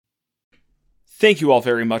Thank you all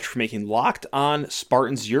very much for making Locked On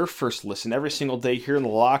Spartans your first listen every single day here in the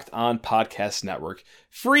Locked On Podcast Network.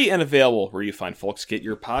 Free and available where you find folks get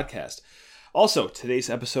your podcast. Also, today's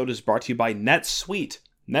episode is brought to you by NetSuite.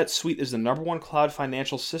 NetSuite is the #1 cloud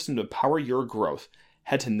financial system to power your growth.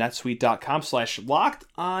 Head to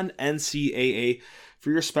netsuite.com/LockedOnNCAA for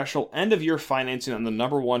your special end-of-year financing on the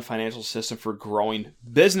 #1 financial system for growing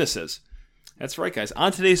businesses. That's right, guys.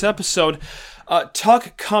 On today's episode,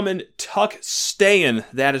 Tuck coming, Tuck staying.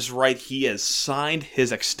 That is right. He has signed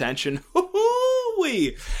his extension.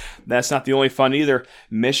 Woo-hoo-wee. That's not the only fun either.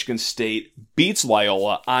 Michigan State beats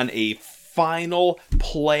Loyola on a final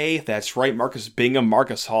play. That's right. Marcus Bingham,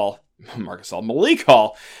 Malik Hall.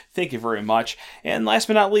 Thank you very much. And last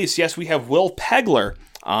but not least, yes, we have Will Pegler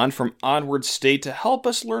on from Onward State to help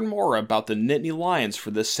us learn more about the Nittany Lions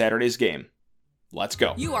for this Saturday's game. Let's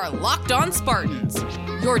go. You are Locked On Spartans,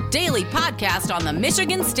 your daily podcast on the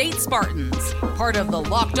Michigan State Spartans, part of the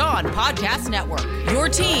Locked On Podcast Network, your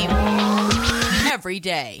team every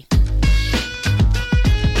day.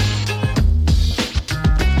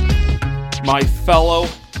 My fellow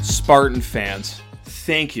Spartan fans,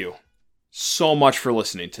 thank you so much for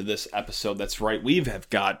listening to this episode. That's right, we have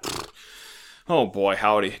got, oh boy,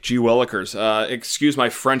 howdy, gee willikers. Excuse my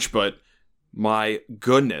French, but my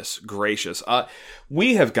goodness gracious.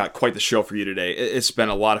 We have got quite the show for you today. It's been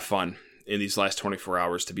a lot of fun in these last 24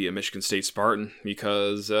 hours to be a Michigan State Spartan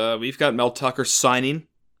because we've got Mel Tucker signing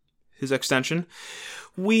his extension.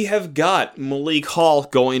 We have got Malik Hall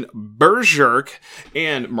going berserk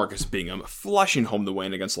and Marcus Bingham flushing home the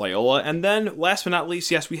win against Loyola. And then last but not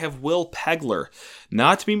least, yes, we have Will Pegler.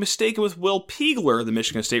 Not to be mistaken with Will Pegler, the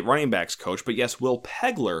Michigan State running backs coach, but yes, Will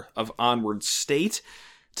Pegler of Onward State,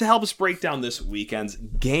 to help us break down this weekend's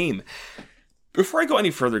game. Before I go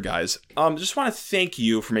any further, guys, just want to thank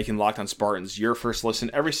you for making Locked On Spartans your first listen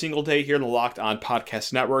every single day here in the Locked On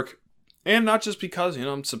Podcast Network. And not just because,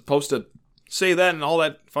 I'm supposed to say that and all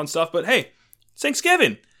that fun stuff, but hey, it's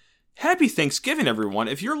Thanksgiving. Happy Thanksgiving, everyone.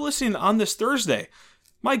 If you're listening on this Thursday,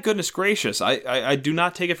 my goodness gracious, I do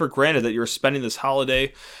not take it for granted that you're spending this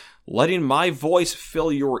holiday letting my voice fill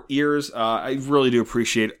your ears. I really do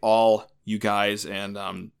appreciate all you guys, and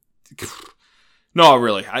no,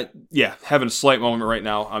 really, having a slight moment right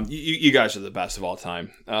now. You guys are the best of all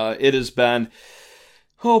time. It has been,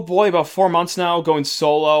 oh boy, about 4 months now going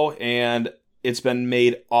solo, and it's been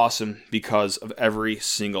made awesome because of every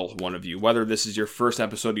single one of you. Whether this is your first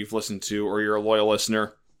episode you've listened to or you're a loyal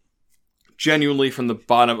listener, genuinely from the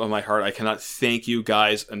bottom of my heart, I cannot thank you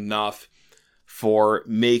guys enough for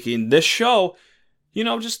making this show,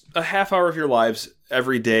 just a half hour of your lives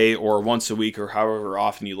every day or once a week or however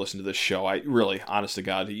often you listen to this show. I really, honest to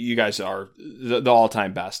God, you guys are the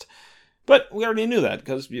all-time best. But we already knew that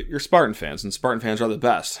because you're Spartan fans, and Spartan fans are the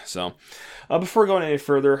best. So before going any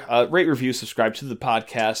further, rate, review, subscribe to the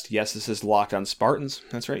podcast. Yes, this is Locked On Spartans.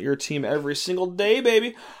 That's right, your team every single day,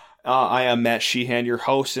 baby. I am Matt Sheehan, your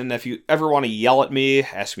host, and if you ever want to yell at me,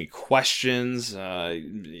 ask me questions,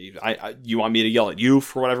 you want me to yell at you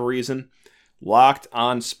for whatever reason,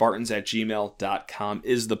 LockedOnSpartans@gmail.com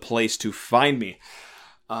is the place to find me.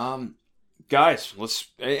 Guys, let's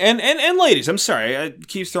and ladies, I'm sorry, I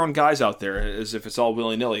keep throwing guys out there as if it's all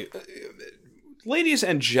willy-nilly. Ladies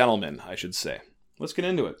and gentlemen, I should say. Let's get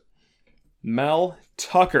into it. Mel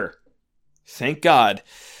Tucker, thank God,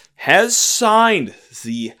 has signed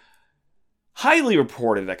the highly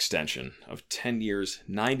reported extension of 10 years,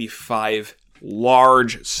 95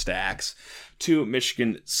 large stacks to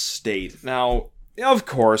Michigan State. Now, of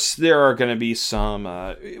course, there are going to be some,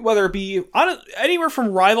 whether it be anywhere from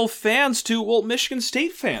rival fans to, Michigan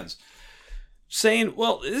State fans, saying,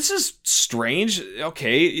 this is strange.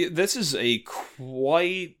 Okay, this is a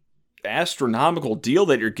quite astronomical deal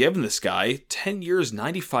that you're giving this guy. 10 years,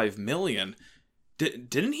 $95 million.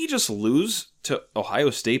 Didn't he just lose to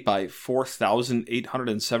Ohio State by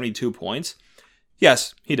 4,872 points?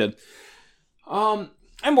 Yes, he did.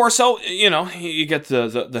 And more so, you get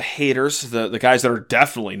the haters, the guys that are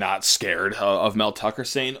definitely not scared of Mel Tucker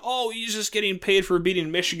saying, he's just getting paid for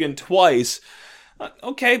beating Michigan twice.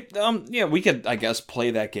 Okay, we could, I guess,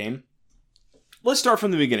 play that game. Let's start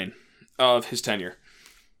from the beginning of his tenure.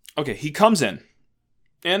 Okay, he comes in,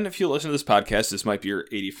 and if you listen to this podcast, this might be your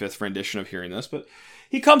 85th rendition of hearing this, but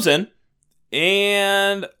he comes in,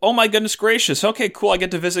 and oh my goodness gracious, okay, cool, I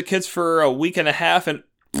get to visit kids for a week and a half, and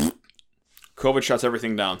COVID shuts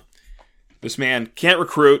everything down. This man can't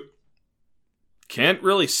recruit, can't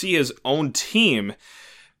really see his own team,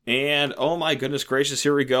 and oh my goodness gracious,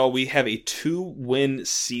 here we go. We have a 2-win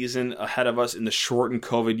season ahead of us in the shortened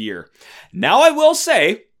COVID year. Now I will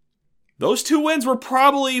say, Those 2 wins were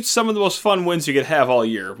probably some of the most fun wins you could have all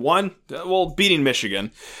year. One, beating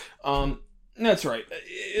Michigan. That's right.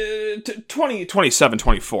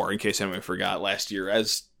 27-24, in case anyone forgot, last year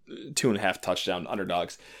as 2.5 touchdown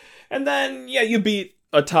underdogs. And then, you beat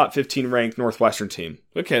a top 15 ranked Northwestern team.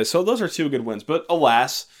 Okay, so those are 2 good wins. But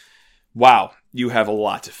alas, wow, you have a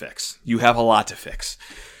lot to fix.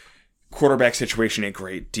 Quarterback situation ain't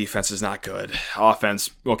great. Defense is not good. Offense,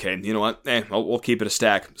 okay, you know what? We'll keep it a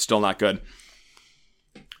stack. Still not good.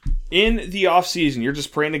 In the offseason, you're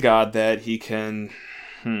just praying to God that he can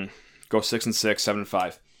go 6-6,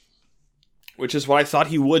 7-5. Which is what I thought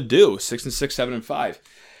he would do, 6-6, 7-5.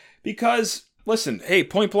 Because, listen, hey,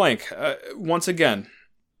 point blank, once again,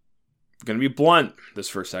 I'm going to be blunt this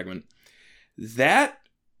first segment. That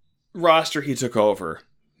roster he took over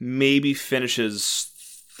maybe finishes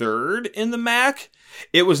 3rd in the MAC.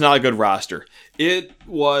 It was not a good roster. It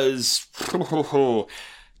was...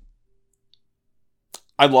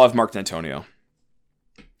 I love Mark D'Antonio.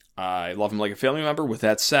 I love him like a family member. With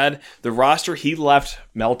that said, the roster he left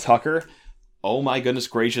Mel Tucker, oh my goodness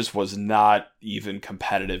gracious, was not even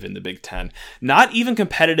competitive in the Big Ten. Not even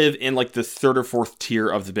competitive in like the 3rd or 4th tier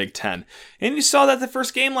of the Big Ten. And you saw that the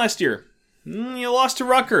first game last year. You lost to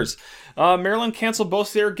Rutgers. Maryland canceled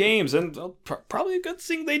both their games, and probably a good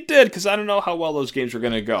thing they did, because I don't know how well those games were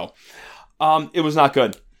going to go. It was not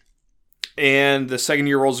good. And the second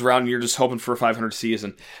year rolls around, and you're just hoping for a 500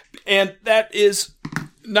 season. And that is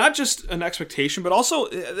not just an expectation, but also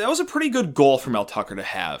that was a pretty good goal for Mel Tucker to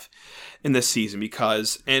have in this season,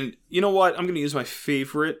 because, and you know what, I'm going to use my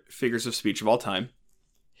favorite figures of speech of all time.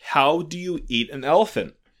 How do you eat an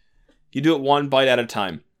elephant? You do it one bite at a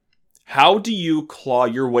time. How do you claw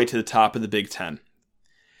your way to the top of the Big Ten?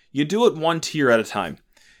 You do it one tier at a time.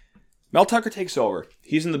 Mel Tucker takes over.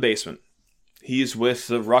 He's in the basement. He's with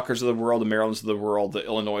the Rutgers of the world, the Marylands of the world, the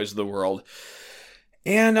Illinois of the world.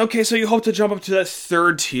 And, okay, so you hope to jump up to that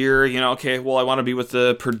 3rd tier. Okay, well, I want to be with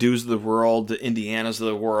the Purdue's of the world, the Indianas of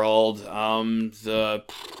the world, I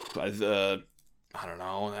don't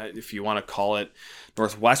know, if you want to call it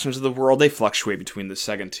Northwesterns of the world. They fluctuate between the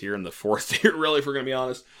 2nd tier and the 4th tier, really, if we're going to be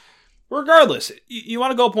honest. Regardless, you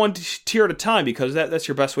want to go up one tier at a time, because that's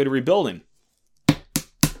your best way to rebuilding.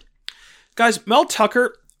 Guys, Mel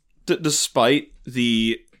Tucker, despite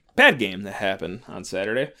the bad game that happened on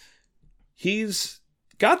Saturday, he's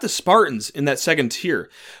got the Spartans in that 2nd tier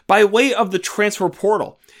by way of the transfer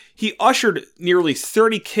portal. He ushered nearly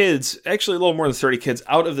 30 kids, actually a little more than 30 kids,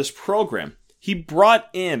 out of this program. He brought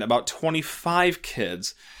in about 25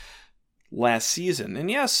 kids last season.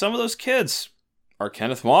 And yes, some of those kids are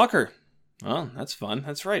Kenneth Walker. Oh, that's fun.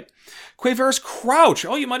 That's right. Quavaris Crouch.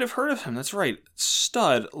 Oh, you might have heard of him. That's right.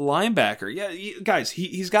 Stud linebacker. Yeah, guys,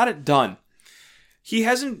 he's got it done. He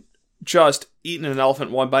hasn't just eaten an elephant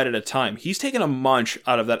one bite at a time. He's taken a munch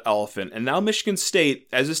out of that elephant. And now Michigan State,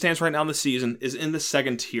 as it stands right now in the season, is in the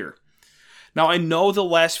 2nd tier. Now, I know the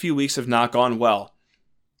last few weeks have not gone well,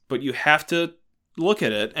 but you have to look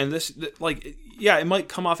at it. And this, it might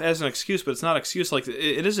come off as an excuse, but it's not an excuse.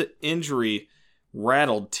 It is an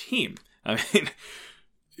injury-rattled team. I mean,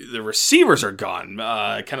 the receivers are gone.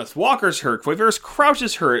 Kenneth Walker's hurt. Quavaris Crouch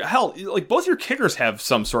is hurt. Hell, both your kickers have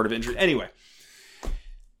some sort of injury. Anyway,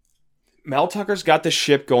 Mel Tucker's got the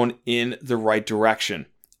ship going in the right direction.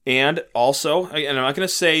 And also, and I'm not going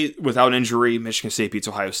to say without injury, Michigan State beats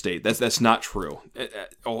Ohio State. That's not true.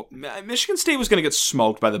 Michigan State was going to get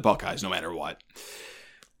smoked by the Buckeyes no matter what.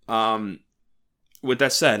 With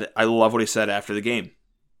that said, I love what he said after the game.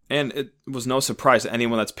 And it was no surprise to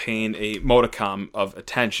anyone that's paying a modicum of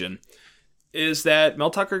attention, is that Mel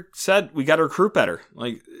Tucker said, we got to recruit better.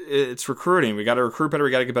 It's recruiting. We got to recruit better.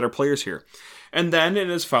 We got to get better players here. And then in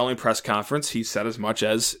his following press conference, he said as much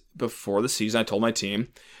as, before the season, I told my team,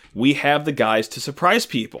 we have the guys to surprise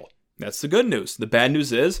people. That's the good news. The bad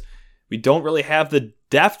news is we don't really have the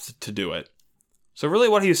depth to do it. So really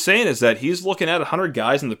what he's saying is that he's looking at 100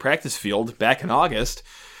 guys in the practice field back in August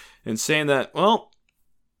and saying that, well,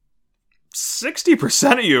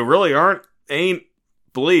 60% of you really ain't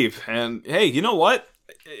believe. And hey, you know what?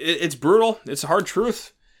 It's brutal. It's a hard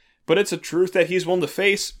truth, but it's a truth that he's willing to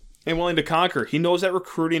face and willing to conquer. He knows that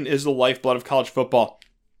recruiting is the lifeblood of college football.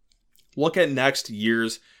 Look at next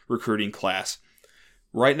year's recruiting class.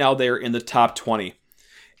 Right now, they're in the top 20.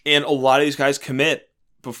 And a lot of these guys commit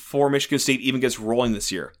before Michigan State even gets rolling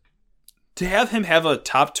this year. To have him have a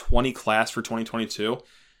top 20 class for 2022,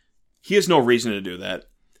 he has no reason to do that.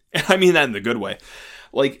 And I mean that in the good way.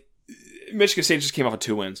 Michigan State just came off of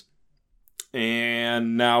 2 wins.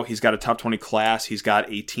 And now he's got a top 20 class. He's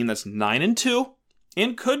got a team that's 9-2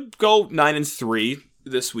 and could go 9-3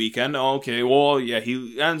 this weekend. Okay, well, yeah,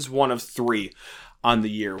 he ends one of 3 on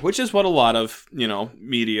the year, which is what a lot of,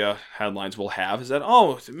 media headlines will have, is that,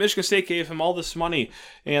 Michigan State gave him all this money,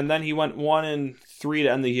 and then he went 1-3 to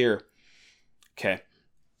end the year. Okay.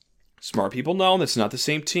 Smart people know that's not the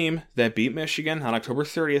same team that beat Michigan on October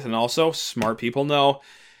 30th, and also smart people know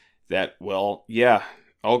that, well, yeah,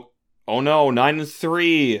 oh no,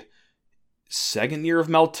 9-3, second year of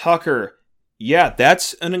Mel Tucker. Yeah,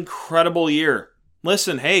 that's an incredible year.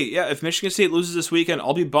 Listen, hey, yeah, if Michigan State loses this weekend,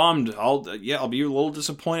 I'll be bummed. I'll be a little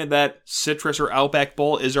disappointed that Citrus or Outback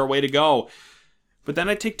Bowl is our way to go. But then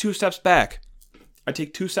I take 2 steps back. And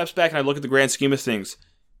I look at the grand scheme of things.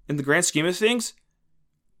 In the grand scheme of things,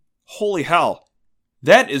 holy hell,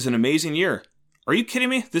 that is an amazing year. Are you kidding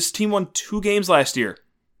me? This team won 2 games last year.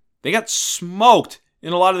 They got smoked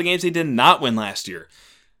in a lot of the games they did not win last year.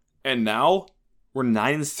 And now we're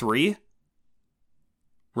 9-3.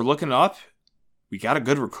 We're looking up. We got a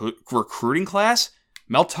good recruiting class.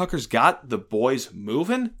 Mel Tucker's got the boys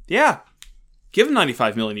moving. Yeah, give him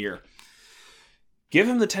 $95 million a year. Give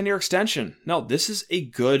him the 10-year extension. No, this is a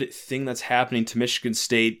good thing that's happening to Michigan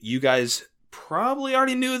State. You guys probably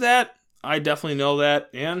already knew that. I definitely know that.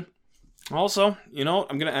 And also, I'm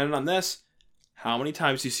going to end it on this. How many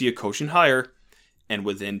times do you see a coaching hire, and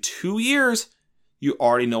within 2 years, you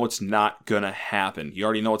already know it's not going to happen. You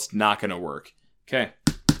already know it's not going to work. Okay,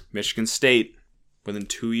 Michigan State. Within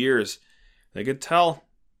 2 years, they could tell,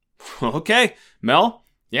 okay, Mel,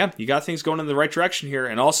 yeah, you got things going in the right direction here.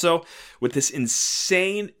 And also, with this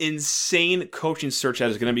insane coaching search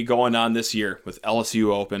that is going to be going on this year with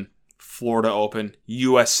LSU open, Florida open,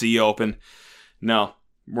 USC open, no,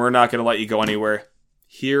 we're not going to let you go anywhere.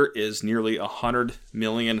 Here is nearly $100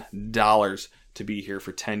 million to be here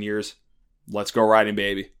for 10 years. Let's go riding,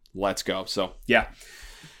 baby. Let's go. So, yeah.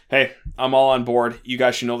 Hey, I'm all on board. You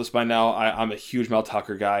guys should know this by now. I'm a huge Mel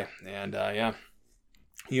Tucker guy. And, yeah,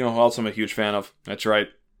 you know who else I'm a huge fan of? That's right.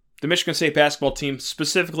 The Michigan State basketball team,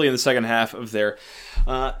 specifically in the second half of their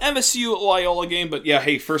MSU Loyola game. But, yeah,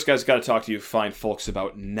 hey, first, guys, got to talk to you fine folks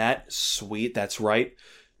about NetSuite. That's right.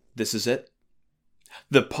 This is it.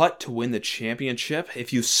 The putt to win the championship.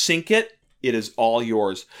 If you sink it, it is all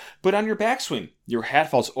yours. But on your backswing, your hat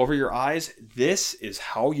falls over your eyes. This is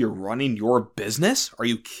how you're running your business? Are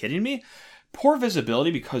you kidding me? Poor visibility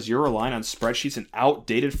because you're relying on spreadsheets and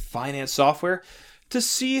outdated finance software. To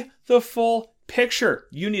see the full picture,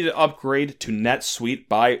 you need to upgrade to NetSuite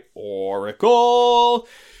by Oracle.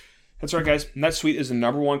 That's right, guys. NetSuite is the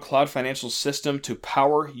 #1 cloud financial system to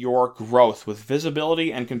power your growth with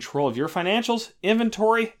visibility and control of your financials,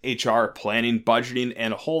 inventory, HR, planning, budgeting,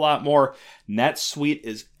 and a whole lot more. NetSuite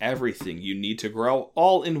is everything you need to grow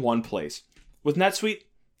all in one place. With NetSuite,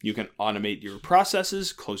 you can automate your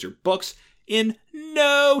processes, close your books in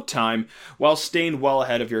no time while staying well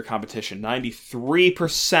ahead of your competition.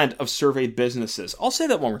 93% of surveyed businesses, I'll say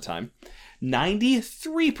that one more time,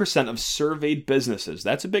 93% of surveyed businesses,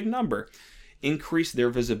 that's a big number, increase their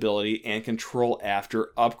visibility and control after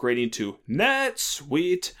upgrading to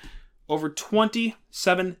NetSuite. Over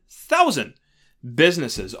 27,000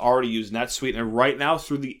 businesses already use NetSuite, and right now,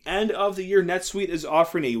 through the end of the year, NetSuite is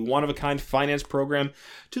offering a one-of-a-kind finance program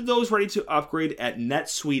to those ready to upgrade at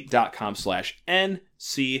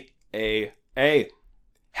netsuite.com/NCAA.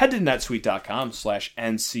 Head to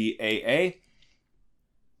netsuite.com/NCAA.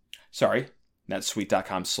 Sorry,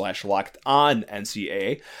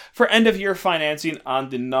 netsuite.com/LockedOnNCAA for end-of-year financing on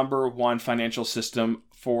the #1 financial system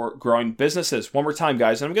for growing businesses. One more time,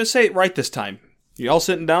 guys, and I'm going to say it right this time. You all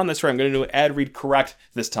sitting down? That's right. I'm going to do an ad read correct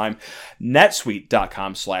this time.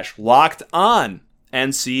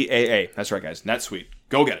 netsuite.com/LockedOnNCAA. That's right, guys. NetSuite.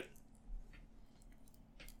 Go get it.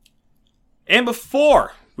 And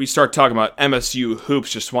before we start talking about MSU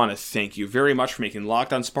hoops, just want to thank you very much for making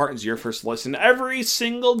Locked On Spartans your first listen every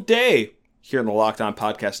single day here in the Locked On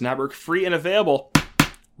Podcast Network, free and available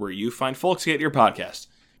where you find folks get your podcast.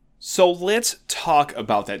 So let's talk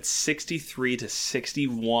about that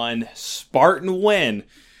 63-61 Spartan win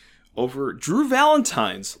over Drew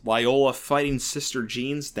Valentine's Loyola Fighting Sister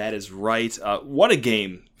Jeans. That is right. What a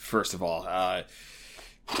game, first of all.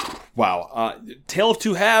 Wow. Tale of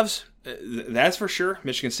two halves. That's for sure.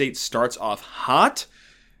 Michigan State starts off hot,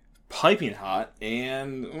 piping hot,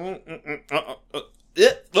 and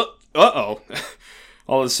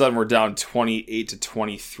all of a sudden we're down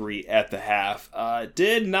 28-23 at the half.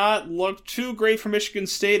 Did not look too great for Michigan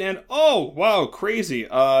State, and oh wow, crazy.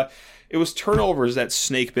 It was turnovers that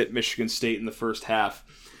snake bit Michigan State in the first half.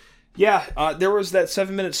 Yeah, there was that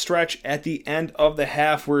 7-minute stretch at the end of the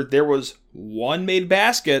half where there was one made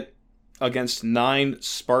basket against 9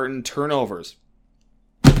 Spartan turnovers.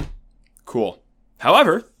 Cool.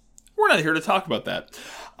 However, we're not here to talk about that.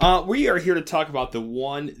 We are here to talk about the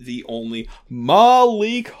one, the only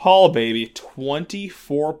Malik Hall, baby.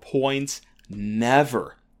 24 points,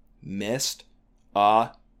 never missed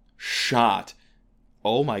a shot.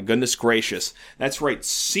 Oh my goodness gracious. That's right,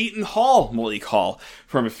 Seton Hall Malik Hall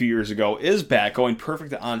from a few years ago is back, going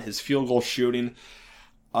perfect on his field goal shooting.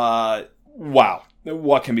 Wow.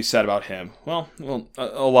 What can be said about him? Well,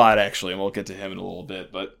 a lot actually, and we'll get to him in a little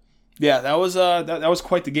bit, but yeah, that was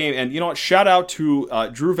quite the game. And you know what? Shout out to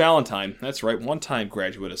Drew Valentine. That's right, one-time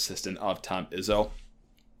graduate assistant of Tom Izzo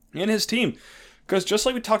and his team. Because just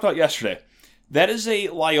like we talked about yesterday, that is a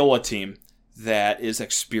Loyola team that is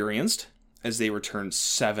experienced, as they return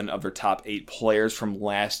 7 of their top 8 players from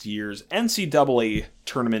last year's NCAA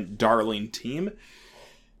tournament darling team,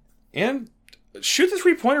 and shoot the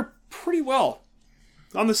three-pointer pretty well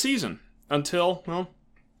on the season until, well,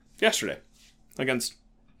 yesterday against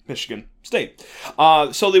Michigan State.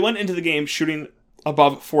 So they went into the game shooting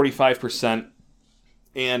above 45%,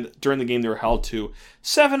 and during the game they were held to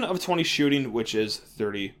 7 of 20 shooting, which is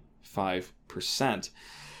 35%.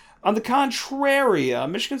 On the contrary,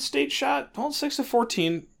 Michigan State shot 6 of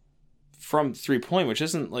 14 from three-point, which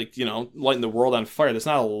isn't lighting the world on fire. That's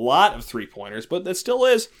not a lot of three-pointers, but that still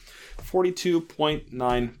is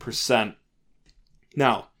 42.9%.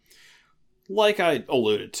 Now, like I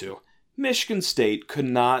alluded to, Michigan State could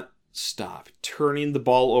not stop turning the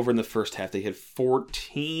ball over in the first half. They had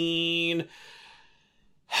 14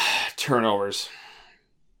 turnovers.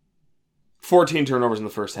 14 turnovers in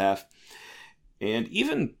the first half. And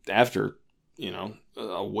even after,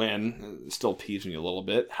 a win, it still peeves me a little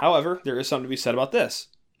bit. However, there is something to be said about this.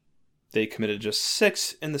 They committed just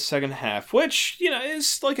 6 in the second half, which,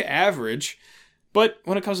 is like average. But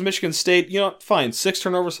when it comes to Michigan State, fine, 6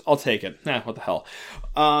 turnovers, I'll take it. What the hell.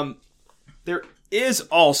 There is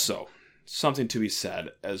also something to be said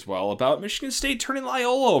as well about Michigan State turning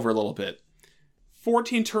Loyola over a little bit.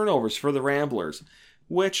 14 turnovers for the Ramblers,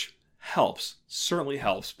 which helps, certainly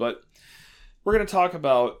helps, but we're going to talk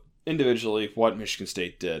about individually what Michigan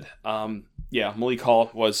State did. Malik Hall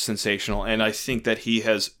was sensational, and I think that he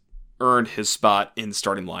has earned his spot in the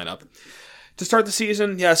starting lineup. To start the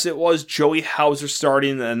season, yes, it was Joey Hauser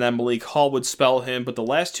starting, and then Malik Hall would spell him, but the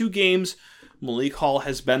last 2 games, Malik Hall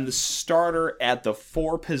has been the starter at the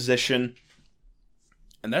 4 position,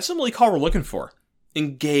 and that's what Malik Hall we're looking for.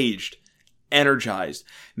 Engaged, energized,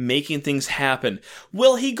 making things happen.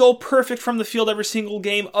 Will he go perfect from the field every single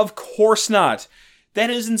game? Of course not.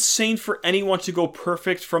 That is insane for anyone to go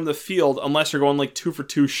perfect from the field unless you're going 2 for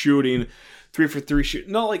 2 shooting, 3 for 3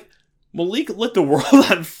 shooting. No, Malik lit the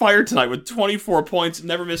world on fire tonight with 24 points,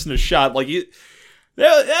 never missing a shot.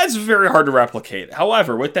 That's very hard to replicate.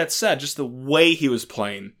 However, with that said, just the way he was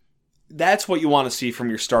playing, that's what you want to see from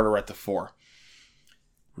your starter at the 4.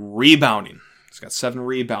 Rebounding. He's got 7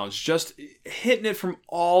 rebounds, just hitting it from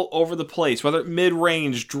all over the place, whether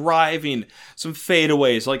mid-range, driving, some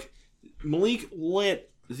fadeaways. Malik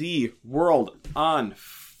lit the world on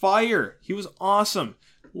fire. He was awesome.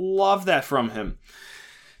 Love that from him.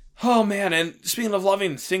 Oh, man, and speaking of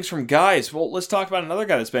loving things from guys, well, let's talk about another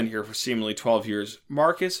guy that's been here for seemingly 12 years,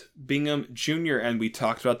 Marcus Bingham Jr., and we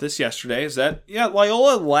talked about this yesterday, is that,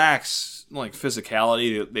 Loyola lacks,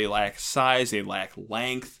 physicality, they lack size, they lack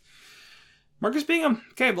length. Marcus Bingham,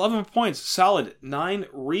 11 points, solid, 9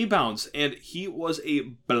 rebounds, and he was a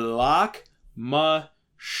block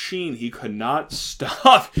machine. He could not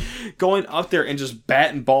stop going up there and just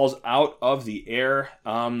batting balls out of the air.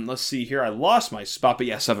 Let's see here. I lost my spot,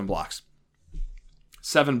 but 7 blocks.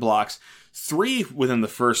 7 blocks. 3 within the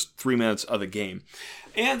first 3 minutes of the game.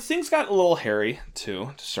 And things got a little hairy,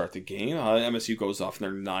 too, to start the game. MSU goes off in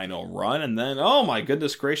their 9-0 run, and then, oh my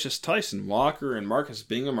goodness gracious, Tyson Walker and Marcus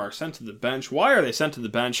Bingham are sent to the bench. Why are they sent to the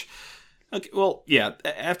bench? Okay, well,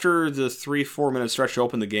 after the 3-4 minute stretch to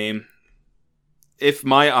open the game, if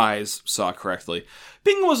my eyes saw correctly,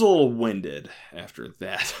 Bingham was a little winded after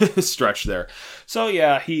that stretch there. So,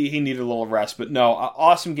 he needed a little rest, but no,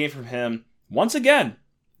 awesome game from him. Once again,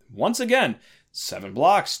 7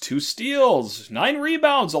 blocks, 2 steals, 9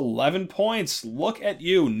 rebounds, 11 points. Look at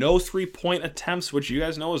you. No 3-point attempts, which you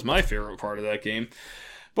guys know is my favorite part of that game.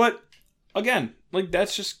 But, again,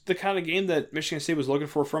 that's just the kind of game that Michigan State was looking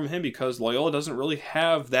for from him because Loyola doesn't really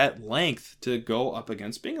have that length to go up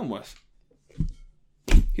against Bingham with.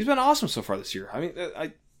 He's been awesome so far this year. I mean,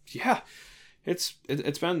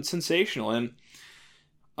 it's been sensational. And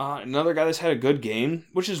another guy that's had a good game,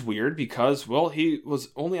 which is weird because, well, he was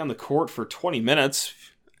only on the court for 20 minutes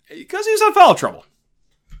because he was in foul trouble.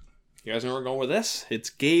 You guys know where we're going with this? It's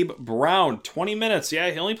Gabe Brown, 20 minutes. Yeah,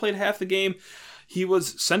 he only played half the game. He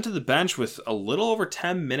was sent to the bench with a little over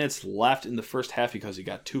 10 minutes left in the first half because he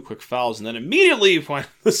got 2 quick fouls. And then immediately when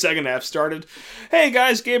the second half started, hey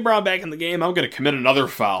guys, Gabe Brown back in the game. I'm going to commit another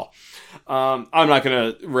foul. I'm not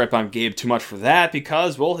going to rip on Gabe too much for that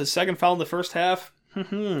because, well, his second foul in the first half,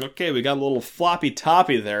 okay, we got a little floppy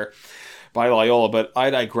toppy there by Loyola, but I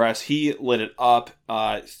digress. He lit it up.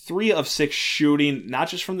 3 of 6 shooting, not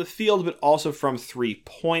just from the field, but also from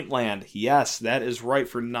 3-point land. Yes, that is right,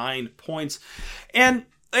 for 9 points. And,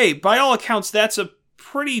 hey, by all accounts, that's a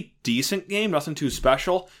pretty decent game, nothing too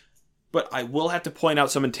special. But I will have to point out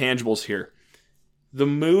some intangibles here. The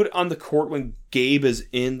mood on the court when Gabe is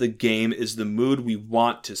in the game is the mood we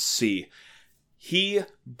want to see. He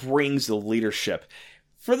brings the leadership.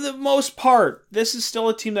 For the most part, this is still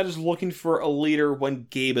a team that is looking for a leader when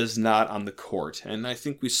Gabe is not on the court. And I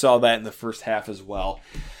think we saw that in the first half as well.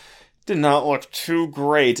 Did not look too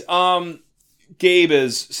great. Gabe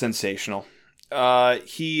is sensational.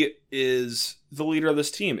 He is the leader of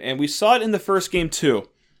this team. And we saw it in the first game too.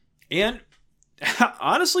 And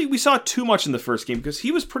honestly, we saw too much in the first game because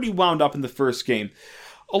he was pretty wound up in the first game.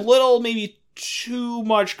 A little maybe too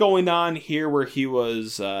much going on here where he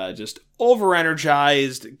was just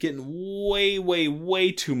over-energized, getting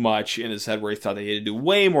way too much in his head where he thought that he had to do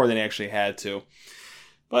way more than he actually had to.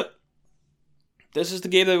 But this is the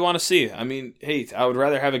game that we want to see. I mean, hey, I would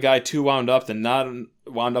rather have a guy too wound up than not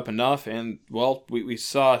wound up enough. And, well, we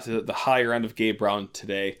saw the higher end of Gabe Brown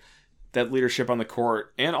today. That leadership on the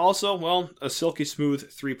court. And also, well, a silky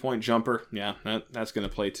smooth 3-point jumper. Yeah, that's going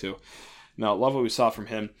to play too. No, love what we saw from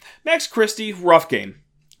him. Max Christie, rough game.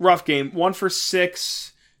 1 for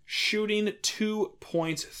 6, shooting 2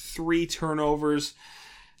 points, 3 turnovers.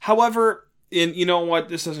 However, you know what?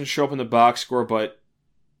 This doesn't show up in the box score, but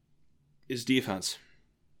his defense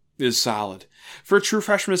is solid. For a true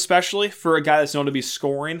freshman especially, for a guy that's known to be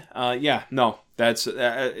scoring, that's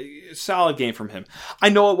a solid game from him. I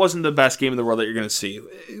know it wasn't the best game in the world that you're going to see.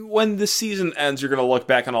 When the season ends, you're going to look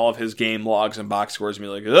back on all of his game logs and box scores and be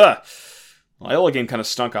like, ugh. Loyola game kind of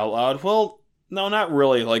stunk out loud. Well, no, not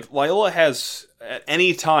really. Like, Loyola has, at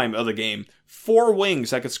any time of the game, 4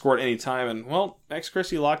 wings that could score at any time. And, well, Max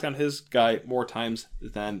Christie locked down his guy more times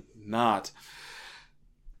than not.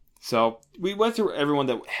 So, we went through everyone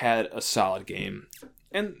that had a solid game.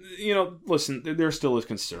 And, listen, there still is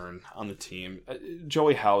concern on the team.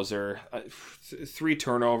 Joey Hauser, 3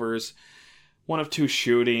 turnovers, 1 of 2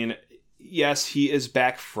 shooting. Yes, he is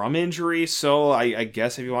back from injury, so I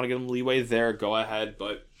guess if you want to give him leeway there, go ahead.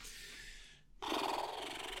 But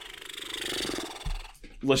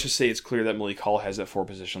let's just say it's clear that Malik Hall has that 4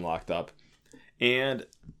 position locked up. And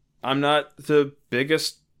I'm not the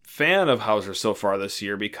biggest fan of Hauser so far this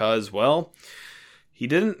year because, well, he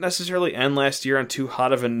didn't necessarily end last year on too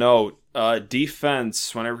hot of a note.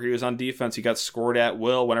 Defense, whenever he was on defense, he got scored at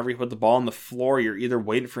will. Whenever he put the ball on the floor, you're either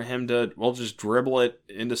waiting for him to, well, just dribble it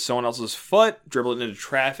into someone else's foot, dribble it into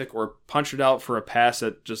traffic, or punch it out for a pass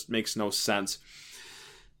that just makes no sense.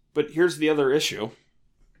 But here's the other issue.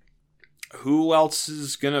 Who else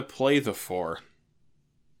is going to play the 4?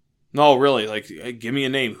 No, really, like, give me a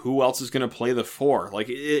name. Who else is going to play the 4? Like,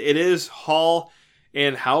 it is Hall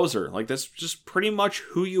and Hauser. Like, that's just pretty much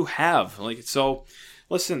who you have. Like, so,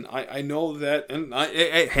 listen, I know that, and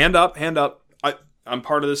hand up. I'm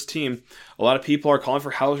part of this team. A lot of people are calling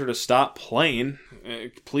for Hauser to stop playing.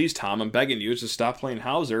 Please, Tom, I'm begging you to stop playing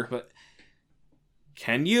Hauser. But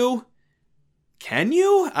can you? I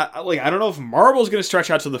don't know if Marble's going to stretch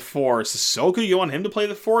out to the 4. Is Sissoko, you want him to play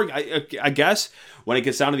the 4? I guess when it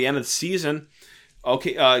gets down to the end of the season,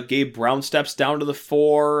 okay, Gabe Brown steps down to the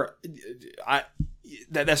 4.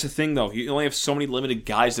 That's the thing, though. You only have so many limited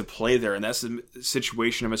guys to play there, and that's the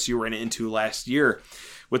situation MSU ran into last year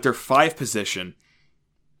with their 5 position.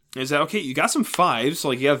 Is that, okay, you got some 5s,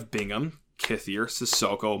 like you have Bingham, Kithier,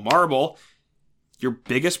 Sissoko, Marble. Your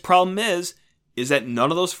biggest problem is that none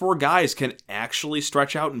of those 4 guys can actually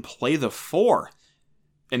stretch out and play the 4.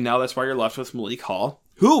 And now that's why you're left with Malik Hall,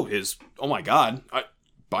 who is, oh my God,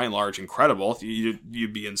 by and large, incredible.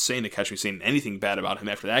 You'd be insane to catch me saying anything bad about him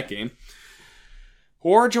after that game.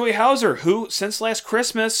 Or Joey Hauser, who, since last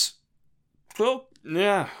Christmas, yikes,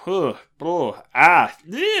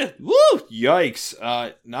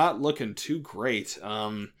 not looking too great.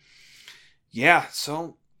 So,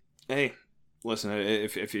 hey, listen,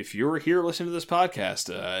 if you're here listening to this podcast,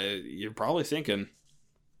 you're probably thinking,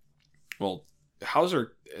 well,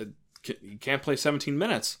 Hauser can't play 17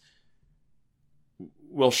 minutes.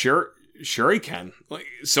 Well, sure he can. Like,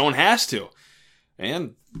 someone has to.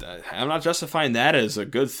 And I'm not justifying that as a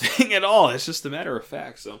good thing at all. It's just a matter of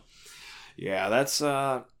fact. So, yeah, that's...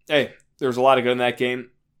 hey, there's a lot of good in that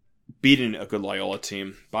game. beating a good Loyola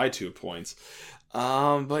team by 2 points.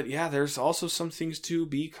 But yeah, there's also some things to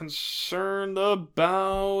be concerned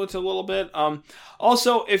about a little bit.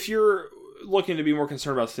 Also, if you're looking to be more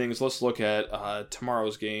concerned about things, let's look at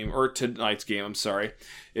tonight's game, I'm sorry,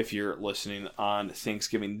 if you're listening on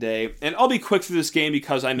Thanksgiving Day. And I'll be quick through this game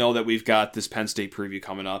because I know that we've got this Penn State preview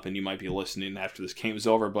coming up, and you might be listening after this game is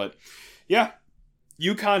over. But yeah,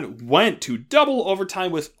 UConn went to double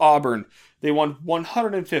overtime with Auburn. They won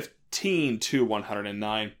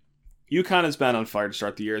 115-109. UConn has been on fire to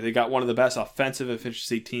start the year. They got one of the best offensive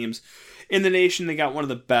efficiency teams in the nation. They got one of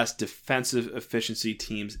the best defensive efficiency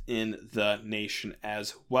teams in the nation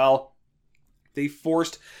as well. They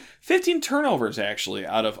forced 15 turnovers, actually,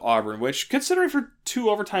 out of Auburn, which, considering for 2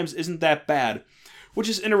 overtimes, isn't that bad. Which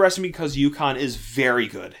is interesting because UConn is very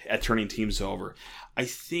good at turning teams over. I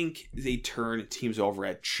think they turn teams over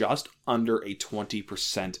at just under a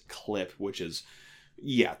 20% clip, which is,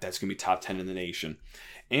 yeah, that's going to be top 10 in the nation.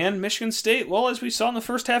 And Michigan State, well, as we saw in the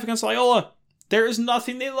first half against Loyola, there is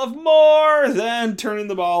nothing they love more than turning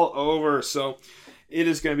the ball over. So it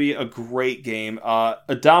is going to be a great game.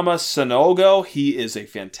 Adama Sanogo, he is a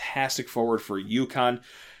fantastic forward for UConn.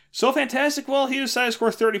 So fantastic, well, he decided to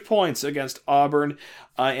score 30 points against Auburn.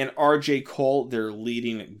 And RJ Cole, their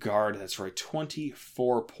leading guard, that's right,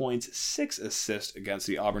 24 points, 6 assists against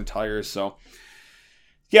the Auburn Tigers. So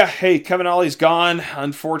yeah, hey, Kevin Ollie's gone,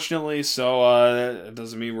 unfortunately, so it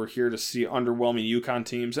doesn't mean we're here to see underwhelming UConn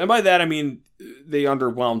teams. And by that, I mean they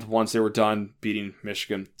underwhelmed once they were done beating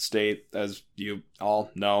Michigan State, as you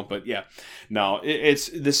all know. But yeah, no,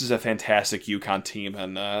 this is a fantastic UConn team,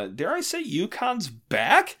 and dare I say UConn's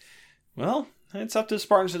back? Well, it's up to the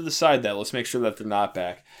Spartans to decide that. Let's make sure that they're not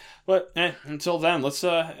back. But until then, let's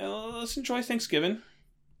enjoy Thanksgiving.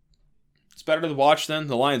 It's better to watch than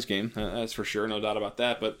the Lions game, that's for sure, no doubt about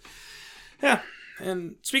that. But yeah,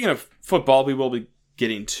 and speaking of football, we will be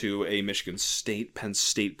getting to a Michigan State, Penn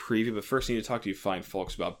State preview. But first, I need to talk to you fine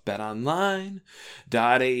folks about betonline.ag.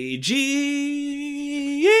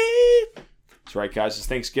 That's right, guys. It's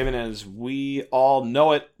Thanksgiving, and as we all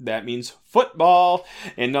know it, that means football.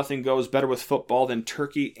 And nothing goes better with football than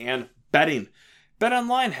turkey and betting.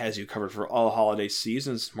 BetOnline has you covered for all holiday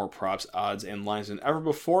seasons. More props, odds, and lines than ever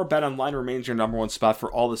before. BetOnline remains your number one spot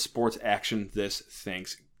for all the sports action this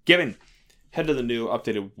Thanksgiving. Head to the new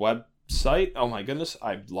updated website. Oh my goodness,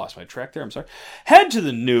 I lost my track there. I'm sorry. Head to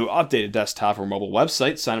the new updated desktop or mobile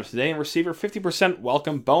website. Sign up today and receive your 50%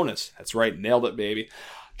 welcome bonus. That's right, nailed it, baby.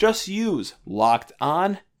 Just use Locked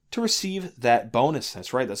On to receive that bonus.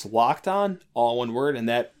 That's right, that's Locked On, all one word, and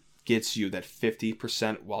that gets you that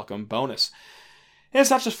 50% welcome bonus. And it's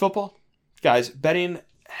not just football. Guys,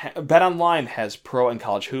 BetOnline has pro and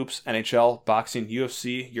college hoops, NHL, boxing,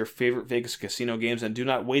 UFC, your favorite Vegas casino games, and do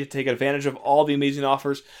not wait to take advantage of all the amazing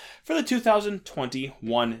offers for the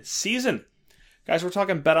 2021 season. Guys, we're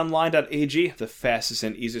talking betonline.ag, the fastest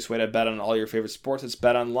and easiest way to bet on all your favorite sports. It's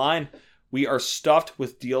BetOnline. We are stuffed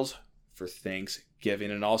with deals for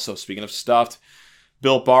Thanksgiving. And also, speaking of stuffed,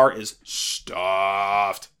 Built Bar is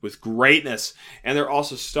stuffed with greatness. And they're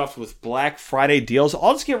also stuffed with Black Friday deals.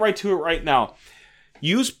 I'll just get right to it right now.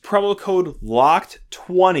 Use promo code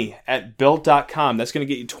LOCKED20 at Built.com. That's going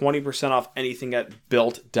to get you 20% off anything at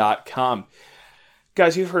Built.com.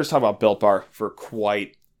 Guys, you've heard us talk about Built Bar for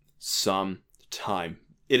quite some time.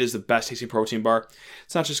 It is the best tasting protein bar.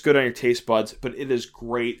 It's not just good on your taste buds, but it is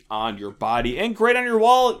great on your body and great on your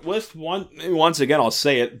wallet with once again, I'll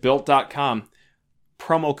say it, Built.com.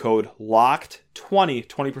 Promo code LOCKED20,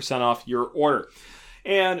 20% off your order.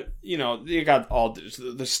 And, you know, you got all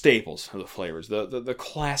the staples of the flavors, the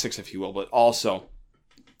classics, if you will, but also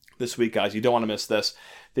this week, guys, you don't want to miss this.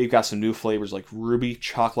 They've got some new flavors like Ruby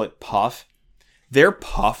Chocolate Puff. Their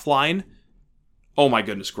puff line, oh my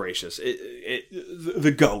goodness gracious,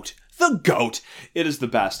 the goat. It is the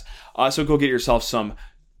best. So go get yourself some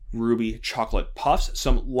Ruby Chocolate Puffs,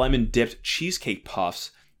 some lemon-dipped cheesecake puffs,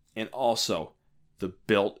 and also the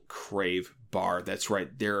Built Crave Bar. That's right,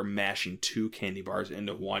 they're mashing 2 candy bars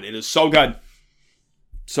into one. It is so good.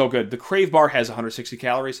 So good. The Crave Bar has 160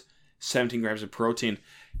 calories, 17 grams of protein,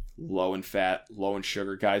 low in fat, low in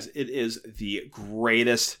sugar. Guys, it is the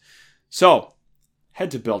greatest. So,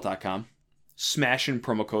 head to Built.com, smash in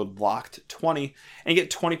promo code LOCKED20, and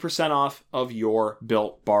get 20% off of your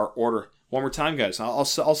Built Bar order. One more time, guys. I'll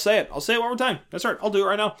say it. I'll say it one more time. That's right. I'll do it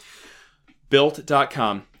right now.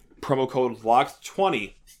 Built.com. Promo code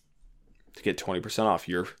LOCKED20 to get 20% off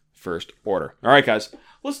your first order. All right, guys,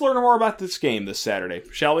 let's learn more about this game this Saturday,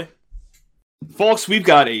 shall we? Folks, we've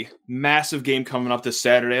got a massive game coming up this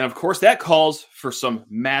Saturday, and of course that calls for some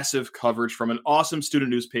massive coverage from an awesome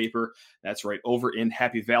student newspaper. That's right, over in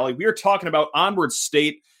Happy Valley. We are talking about Onward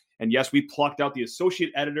State, and yes, we plucked out the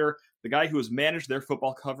associate editor, the guy who has managed their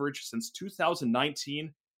football coverage since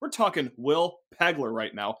 2019. We're talking Will Pegler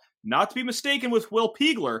right now, not to be mistaken with Will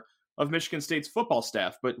Peagler of Michigan State's football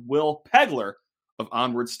staff, but Will Pegler of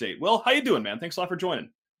Onward State. Will, how you doing, man? Thanks a lot for joining.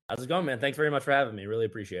 How's it going, man? Thanks very much for having me. Really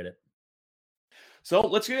appreciate it. So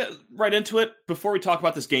let's get right into it. Before we talk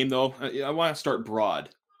about this game, though, I want to start broad.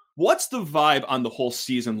 What's the vibe on the whole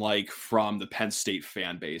season like from the Penn State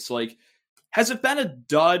fan base? Like, has it been a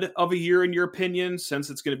dud of a year, in your opinion,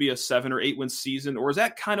 since it's going to be a 7 or 8 win season? Or is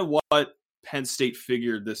that kind of what Penn State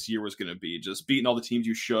figured this year was going to be? Just beating all the teams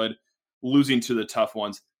you should, losing to the tough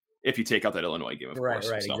ones, if you take out that Illinois game, of course.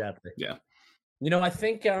 Right, so, exactly. Yeah. I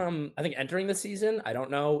think entering the season, I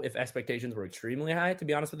don't know if expectations were extremely high, to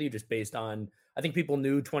be honest with you, just based on, I think people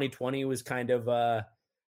knew 2020 was kind of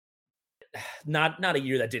not a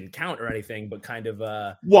year that didn't count or anything, but kind of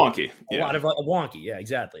wonky. A lot of wonky. Yeah,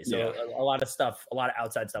 exactly. So a lot of stuff, a lot of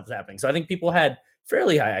outside stuff was happening. So I think people had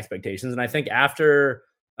fairly high expectations. And I think after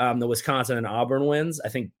the Wisconsin and Auburn wins, I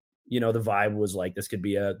think, the vibe was like, this could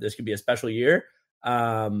be a special year.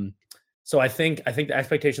 So I think the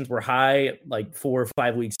expectations were high, like 4 or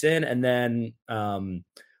 5 weeks in. And then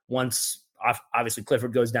once obviously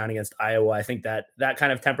Clifford goes down against Iowa, I think that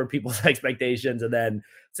kind of tempered people's expectations. And then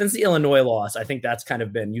since the Illinois loss, I think that's kind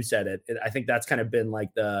of been, you said it, I think that's kind of been like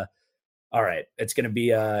all right, it's going to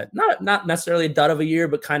be not necessarily a dud of a year,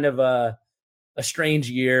 but kind of a strange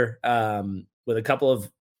year with a couple of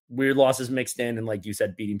weird losses mixed in. And like you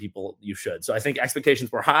said, beating people you should. So I think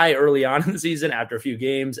expectations were high early on in the season after a few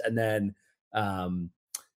games. And then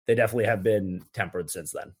they definitely have been tempered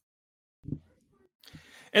since then.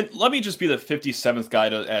 And let me just be the 57th guy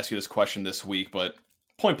to ask you this question this week, but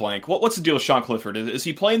point blank, what's the deal with Sean Clifford? Is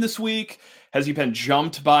he playing this week? Has he been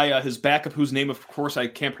jumped by his backup, whose name, of course, I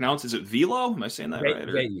can't pronounce? Is it Velo? Am I saying that right?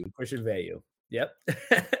 Veilleux, Christian Veilleux. Yep.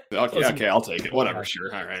 Okay, I'll take it. Whatever,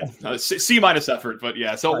 sure. All right. C- effort, but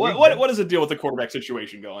yeah. So what is the deal with the quarterback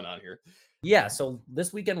situation going on here? Yeah, so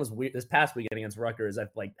this weekend was weird. This past weekend against Rutgers,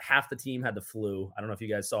 like half the team had the flu. I don't know if you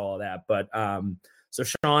guys saw all that, but so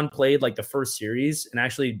Sean played like the first series, and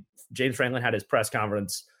actually James Franklin had his press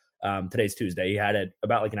conference. Today's Tuesday. He had it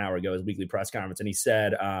about like an hour ago, his weekly press conference, and he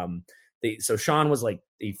said, so Sean was like,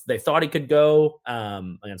 they thought he could go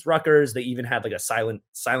against Rutgers. They even had like a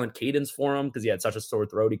silent cadence for him because he had such a sore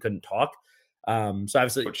throat he couldn't talk. So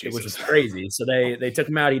obviously it was just crazy. So they took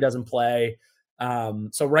him out. He doesn't play.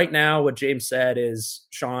 So right now, what James said is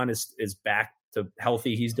Sean is back to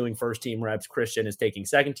healthy. He's doing first team reps. Christian is taking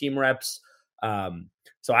second team reps.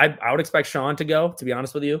 So I would expect Sean to go, to be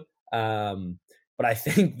honest with you. But I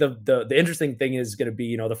think the interesting thing is going to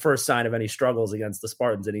be, the first sign of any struggles against the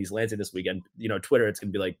Spartans in East Lansing this weekend. Twitter, it's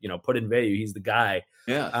going to be like, put in Veilleux, he's the guy.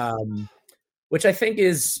 Yeah. Which I think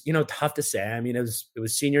is, tough to say. I mean, it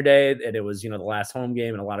was senior day, and it was, the last home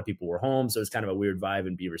game, and a lot of people were home, so it was kind of a weird vibe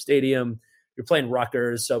in Beaver Stadium. You're playing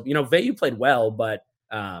Rutgers, so Veilleux played well, but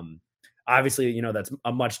obviously, that's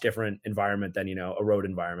a much different environment than a road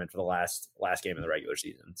environment for the last game of the regular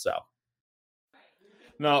season. So.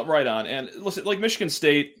 No, right on. And listen, like Michigan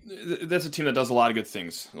State, that's a team that does a lot of good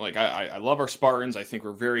things. Like I love our Spartans. I think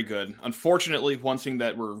we're very good. Unfortunately, one thing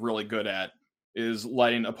that we're really good at is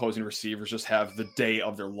letting opposing receivers just have the day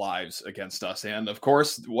of their lives against us. And of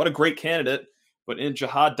course, what a great candidate, but in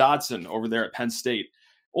Jahad Dotson over there at Penn State,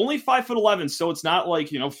 only 5'11", so it's not like,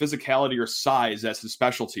 physicality or size that's his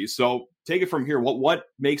specialty. So take it from here. What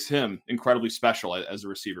makes him incredibly special as a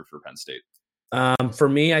receiver for Penn State? For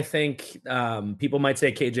me, I think people might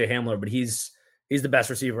say KJ Hamler, but he's the best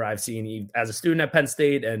receiver I've seen as a student at Penn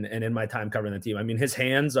State and in my time covering the team. I mean, his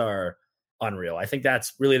hands are unreal. I think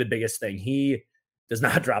that's really the biggest thing. He does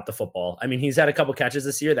not drop the football. I mean, he's had a couple catches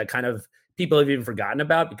this year that kind of people have even forgotten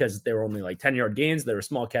about because they were only like 10-yard gains. They were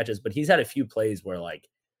small catches, but he's had a few plays where like,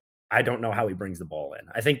 I don't know how he brings the ball in.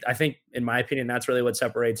 I think in my opinion, that's really what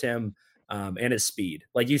separates him. And his speed.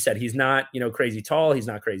 Like you said, he's not, crazy tall. He's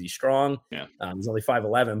not crazy strong. Yeah. He's only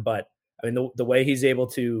 5'11", but I mean, the way he's able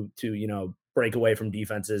to break away from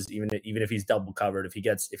defenses, even if he's double covered, if he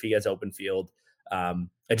gets open field,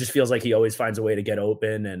 it just feels like he always finds a way to get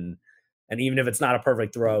open. And even if it's not a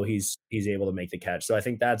perfect throw, he's able to make the catch. So I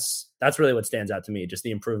think that's really what stands out to me, just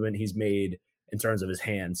the improvement he's made in terms of his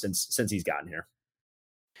hands since he's gotten here.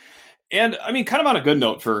 And I mean, kind of on a good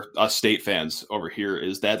note for us State fans over here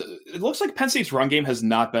is that it looks like Penn State's run game has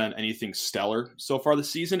not been anything stellar so far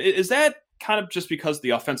this season. Is that kind of just because the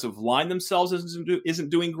offensive line themselves isn't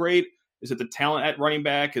doing great? Is it the talent at running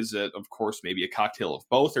back? Is it, of course, maybe a cocktail of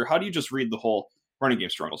both? Or how do you just read the whole running game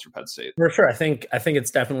struggles for Penn State? For sure. I think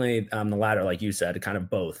it's definitely the latter, like you said, kind of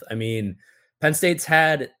both. I mean, Penn State's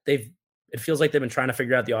it feels like they've been trying to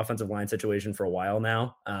figure out the offensive line situation for a while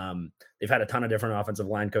now. They've had a ton of different offensive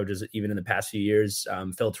line coaches, even in the past few years.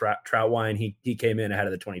 Phil Trautwein, he came in ahead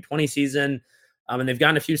of the 2020 season, and they've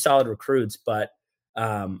gotten a few solid recruits, but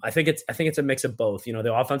I think it's a mix of both. You know,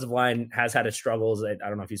 the offensive line has had its struggles. I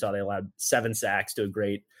don't know if you saw, they allowed 7 sacks to a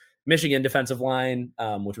great Michigan defensive line,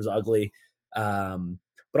 which was ugly.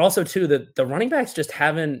 But also too, the running backs just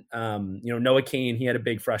haven't, Noah Cain, he had a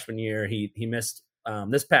big freshman year. He missed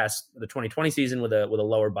the 2020 season with a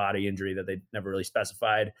lower body injury that they never really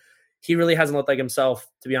specified. He really hasn't looked like himself,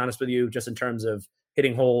 to be honest with you, just in terms of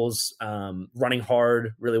hitting holes, running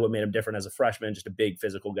hard, really what made him different as a freshman, just a big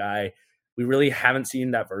physical guy. We really haven't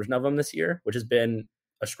seen that version of him this year, which has been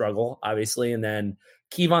a struggle, obviously. And then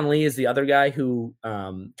Kevon Lee is the other guy who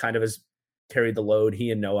kind of has carried the load.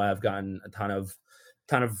 He and Noah have gotten a ton of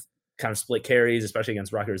kind of split carries, especially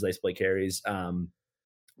against Rutgers. They split carries.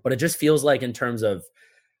 But it just feels like, in terms of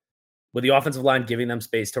with the offensive line giving them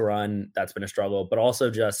space to run, that's been a struggle. But also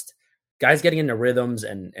just guys getting into rhythms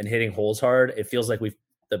and hitting holes hard. It feels like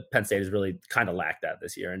the Penn State has really kind of lacked that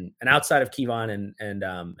this year. And outside of Kevon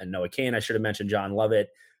and Noah Cain, I should have mentioned John Lovett.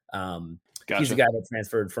 Gotcha. He's the guy that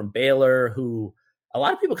transferred from Baylor, who a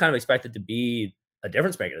lot of people kind of expected to be a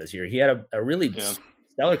difference maker this year. He had a really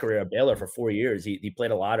stellar career at Baylor for 4 years. He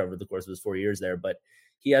played a lot over the course of his 4 years there, but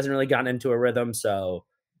he hasn't really gotten into a rhythm. So,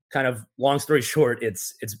 kind of long story short,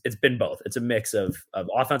 it's been both. It's a mix of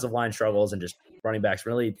offensive line struggles and just running backs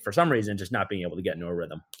really, for some reason, just not being able to get into a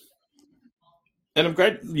rhythm. And I'm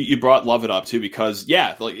glad you brought Lovett up too, because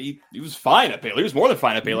he was fine at Baylor. He was more than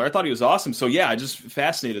fine at Baylor. I thought he was awesome. So yeah, I just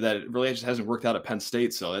fascinated that it really just hasn't worked out at Penn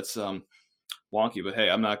State. So that's wonky. But hey,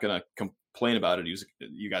 I'm not gonna complain about it.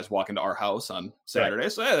 You guys walk into our house on Saturday,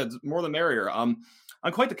 right. So yeah, it's more the merrier. On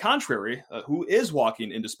quite the contrary, who is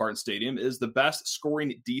walking into Spartan Stadium is the best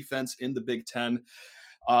scoring defense in the Big Ten.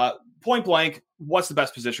 Point blank, what's the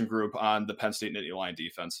best position group on the Penn State Nittany Lion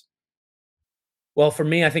defense? Well, for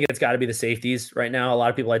me, I think it's got to be the safeties right now. A lot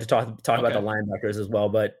of people like to talk about the linebackers as well,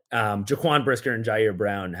 but Jaquan Brisker and Jair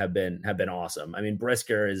Brown have been awesome. I mean,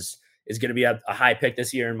 Brisker is going to be a high pick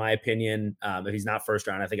this year, in my opinion. If he's not first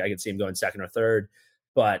round, I think I could see him going second or third.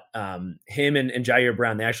 But him and Jair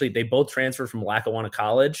Brown, they both transferred from Lackawanna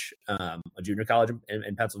College, a junior college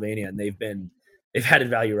in Pennsylvania, and they've added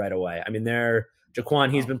value right away. I mean,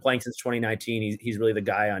 Jaquan, he's been playing since 2019. He's really the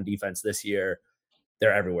guy on defense this year.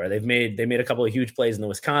 They're everywhere. They made a couple of huge plays in the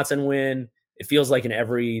Wisconsin win. It feels like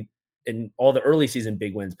in all the early season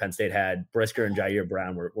big wins Penn State had, Brisker and Jair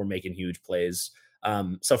Brown were making huge plays.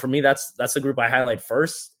 So for me, that's the group I highlight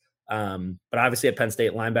first. But obviously at Penn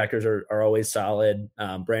State, linebackers are always solid.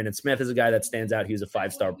 Brandon Smith is a guy that stands out. He was a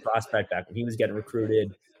 5-star prospect back when he was getting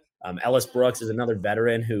recruited. Ellis Brooks is another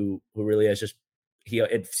veteran who really has just,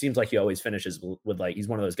 it seems like he always finishes with he's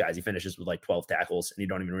one of those guys. He finishes with 12 tackles and you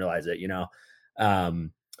don't even realize it,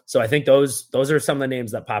 So I think those are some of the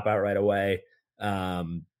names that pop out right away.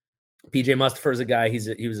 PJ Mustipher is a guy.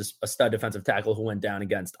 He was a stud defensive tackle who went down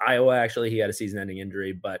against Iowa. Actually, he had a season-ending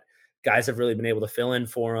injury, but guys have really been able to fill in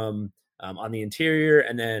for him on the interior,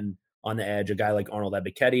 and then on the edge, a guy like Arnold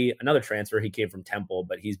Ebiketie, another transfer. He came from Temple,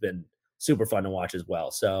 but he's been super fun to watch as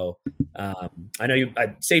well. So I know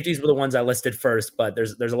safeties were the ones I listed first, but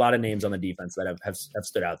there's a lot of names on the defense that have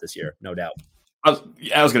stood out this year, no doubt.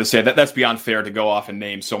 I was going to say that's beyond fair to go off and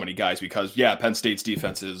name so many guys because, Penn State's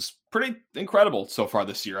defense is pretty incredible so far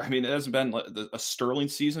this year. I mean, it hasn't been a sterling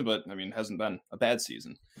season, but I mean, it hasn't been a bad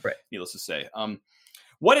season, right? Needless to say.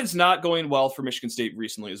 What is not going well for Michigan State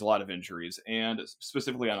recently is a lot of injuries, and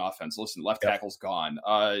specifically on offense. Listen, left tackle's gone.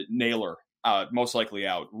 Naylor, most likely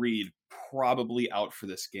out. Reed, probably out for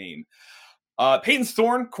this game. Peyton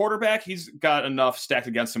Thorne, quarterback, he's got enough stacked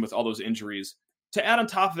against him with all those injuries. To add on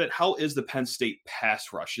top of it, how is the Penn State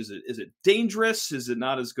pass rush? Is it dangerous? Is it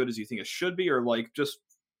not as good as you think it should be? Or just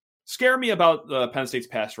scare me about the Penn State's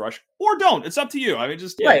pass rush, or don't. It's up to you. I mean,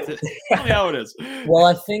 just tell me how it is. Well,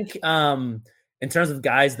 I think in terms of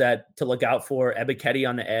guys to look out for, Ebiketie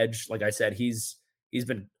on the edge, like I said, he's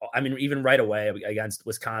been. I mean, even right away against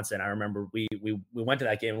Wisconsin, I remember we went to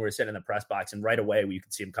that game and we were sitting in the press box, and right away you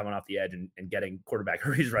could see him coming off the edge and getting quarterback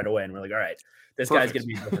hurries right away, and we're like, all right, this guy's going to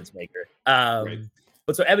be a difference maker. Right.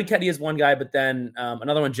 But so Ebiketie is one guy, but then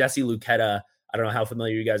another one, Jesse Luketa. I don't know how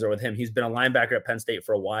familiar you guys are with him. He's been a linebacker at Penn State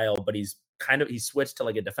for a while, but he's switched to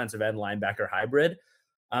a defensive end linebacker hybrid.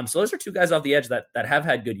 So those are two guys off the edge that have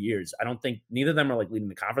had good years. I don't think neither of them are leading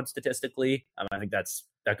the conference statistically. I think that's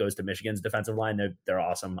that goes to Michigan's defensive line. They're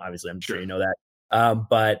awesome. Obviously, I'm sure you know that.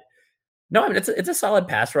 But no, I mean, it's a solid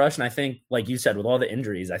pass rush, and I think, like you said, with all the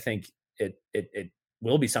injuries, I think it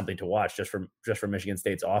will be something to watch just for Michigan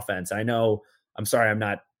State's offense. I know, I'm sorry, I'm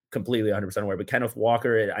not completely 100% aware, but Kenneth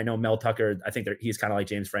Walker, I know Mel Tucker, I think he's kind of like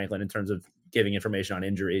James Franklin in terms of giving information on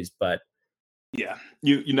injuries, but yeah,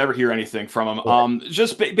 you never hear anything from him. Right.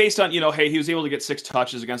 Just based on, hey, he was able to get 6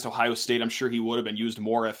 touches against Ohio State. I'm sure he would have been used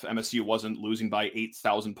more if MSU wasn't losing by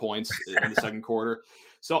 8,000 points in the second quarter.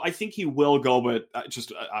 So I think he will go, but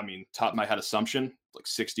top of my head assumption, like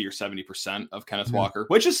 60 or 70% of Kenneth Walker,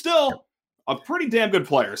 which is still a pretty damn good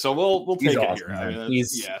player. So we'll take it here.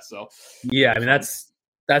 I mean,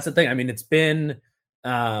 that's the thing. I mean, it's been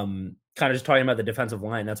kind of just talking about the defensive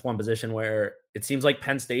line. That's one position where it seems like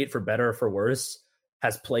Penn State, for better or for worse,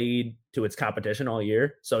 has played to its competition all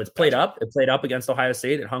year. So it's played up. It played up against Ohio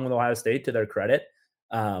State. It hung with Ohio State, to their credit.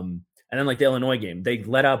 And then like the Illinois game, they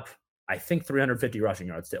let up, I think, 350 rushing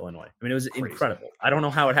yards to Illinois. I mean, it was incredible. I don't know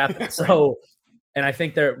how it happened. So, and I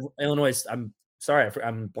think Illinois, I'm sorry,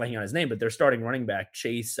 I'm blanking on his name, but they're starting running back,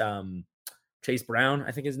 Chase Brown,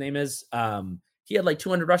 I think his name is. He had like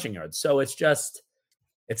 200 rushing yards. So it's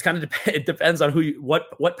kind of it depends on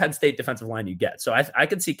what Penn State defensive line you get. So I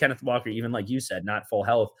could see Kenneth Walker, even like you said, not full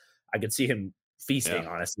health. I could see him feasting,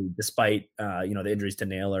 honestly, despite the injuries to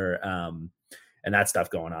Naylor and that stuff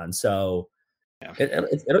going on. So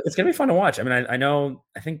it's gonna be fun to watch. I mean,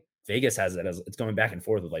 I think Vegas has it as it's going back and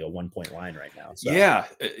forth with like a 1-point line right now. So. Yeah,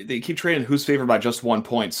 they keep trading who's favored by just 1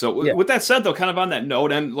 point. So with that said, though, kind of on that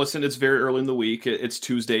note, and listen, it's very early in the week. It's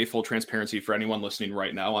Tuesday, full transparency for anyone listening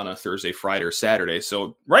right now on a Thursday, Friday, or Saturday.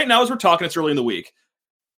 So right now, as we're talking, it's early in the week.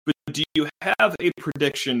 But do you have a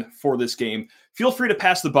prediction for this game? Feel free to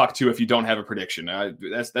pass the buck, too, if you don't have a prediction.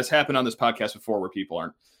 That's happened on this podcast before where people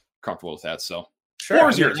aren't comfortable with that. So floor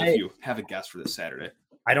is yours if you have a guess for this Saturday.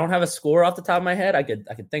 I don't have a score off the top of my head. I could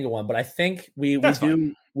think of one, but I think we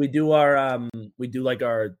do our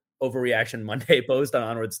overreaction Monday post on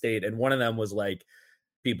Onward State, and one of them was like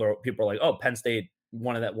people are like, oh, Penn State.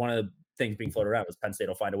 One of the things being floated around was Penn State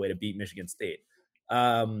will find a way to beat Michigan State.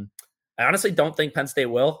 I honestly don't think Penn State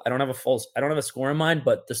will. I don't have a score in mind,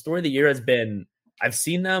 but the story of the year has been I've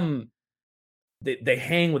seen them. They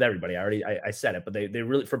hang with everybody. I said it, but they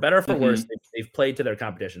really, for better or for worse, they've played to their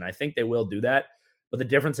competition. I think they will do that. But the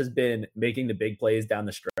difference has been making the big plays down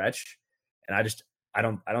the stretch, and I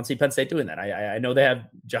don't see Penn State doing that. I know they have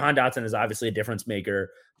Jahan Dotson is obviously a difference maker,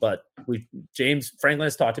 but James Franklin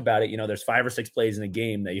has talked about it. There's 5 or 6 plays in a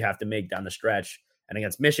game that you have to make down the stretch, and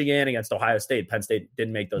against Michigan, against Ohio State, Penn State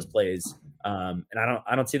didn't make those plays, and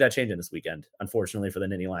I don't see that changing this weekend, unfortunately for the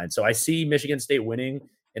Nittany Lions. So I see Michigan State winning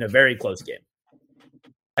in a very close game.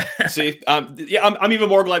 See, I'm even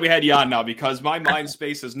more glad we had you on now because my mind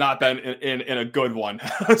space has not been in a good one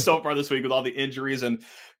so far this week with all the injuries and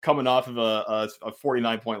coming off of a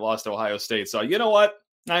 49-point loss to Ohio State. So you know what?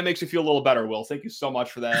 That makes me feel a little better, Will. Thank you so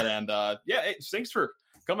much for that. And thanks for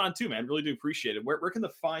coming on too, man. Really do appreciate it. Where can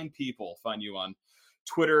the fine people find you on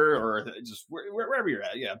Twitter or just wherever you're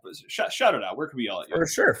at? Yeah, but shout it out. Where can we yell at you?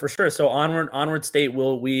 For sure. So Onward State,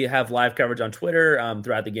 we have live coverage on Twitter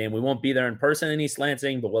throughout the game. We won't be there in person in East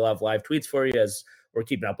Lansing, but we'll have live tweets for you as we're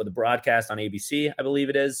keeping up with the broadcast on ABC, I believe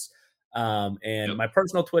it is. My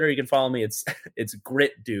personal Twitter, you can follow me. It's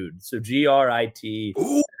Grit Dude. So GRIT.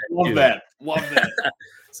 Ooh, love that.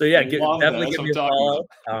 So yeah, definitely give me a follow.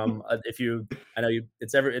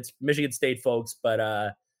 It's Michigan State folks,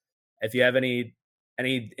 but if you have any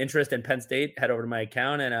interest in Penn State, head over to my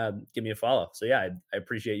account and give me a follow. So yeah, I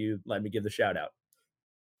appreciate you letting me give the shout out.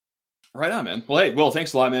 Right on, man. Well, hey, Will,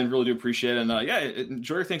 thanks a lot, man. Really do appreciate it. And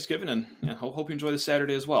enjoy your Thanksgiving and hope you enjoy the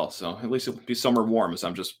Saturday as well. So at least it'll be somewhere warm as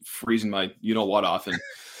I'm just freezing my you-know-what off in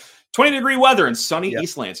 20-degree weather in sunny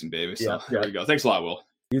East Lansing, baby. So there we go. Thanks a lot, Will.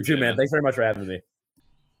 You too, man. Thanks very much for having me.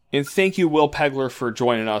 And thank you, Will Pegler, for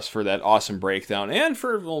joining us for that awesome breakdown and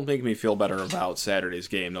for making me feel better about Saturday's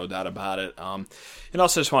game, no doubt about it. And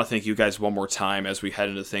also just want to thank you guys one more time as we head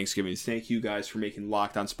into Thanksgiving. Thank you guys for making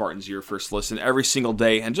Locked On Spartans your first listen every single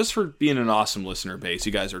day and just for being an awesome listener base.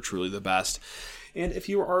 You guys are truly the best. And if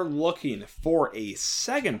you are looking for a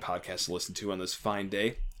second podcast to listen to on this fine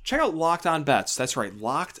day, check out Locked On Bets. That's right,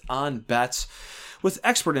 Locked On Bets. With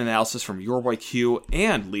expert analysis from your boy Q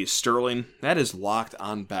and Lee Sterling. That is Locked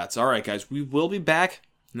On Bets. All right, guys, we will be back.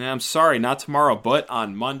 I'm sorry, not tomorrow, but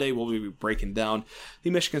on Monday we'll be breaking down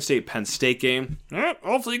the Michigan State-Penn State game.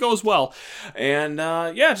 Hopefully it goes well. And,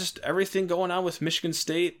 just everything going on with Michigan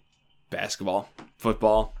State. Basketball,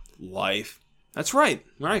 football, life. That's right.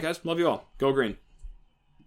 All right, guys, love you all. Go Green.